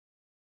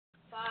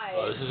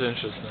Oh, this is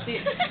interesting.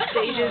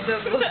 Stages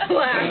of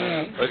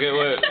laughter. Okay,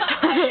 wait.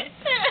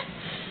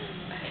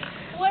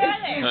 What are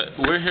they?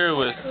 We're here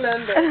with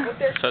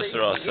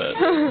Professor Offset.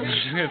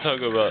 She's going to talk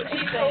about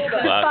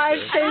The laughter.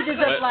 5 stages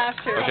of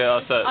laughter. Okay,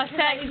 Offset.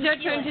 Offset, it's your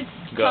turn to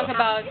Go. talk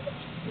about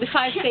the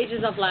 5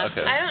 stages of laughter.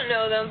 Okay. I don't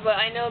know them, but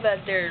I know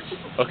that they're...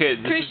 Okay,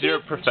 this is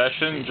your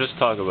profession. Just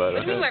talk about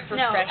it. What do you mean my Okay?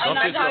 profession? I'm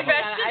My not talking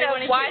about it. I profession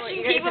wanna of hear what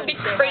watching you're people gonna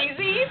be say.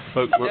 crazy?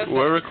 Look,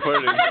 we're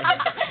recording.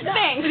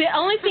 Thanks. The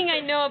only thing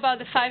I know about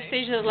the 5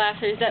 stages of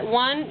laughter is that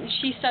one,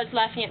 she starts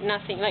laughing at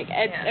nothing, like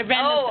at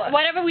random,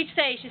 whatever we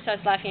say, she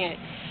starts laughing at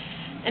it,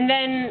 and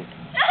then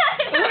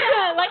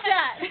like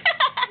that.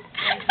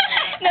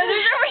 No,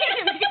 there's no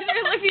reason because we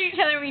were looking at each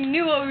other and we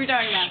knew what we were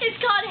talking about. It's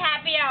called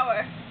happy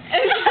hour.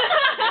 That's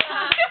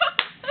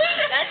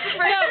the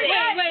first thing.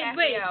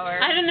 Wait.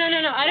 I don't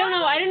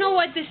know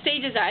what the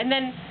stages are. And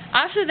then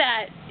after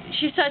that,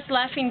 she starts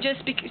laughing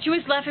just because she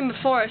was laughing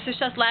before, so she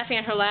starts laughing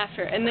at her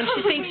laughter. And then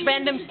she thinks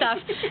random stuff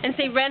and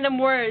say random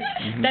words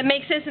that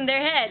make sense in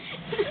their head.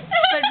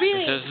 But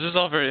really, This is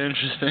all very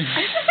interesting.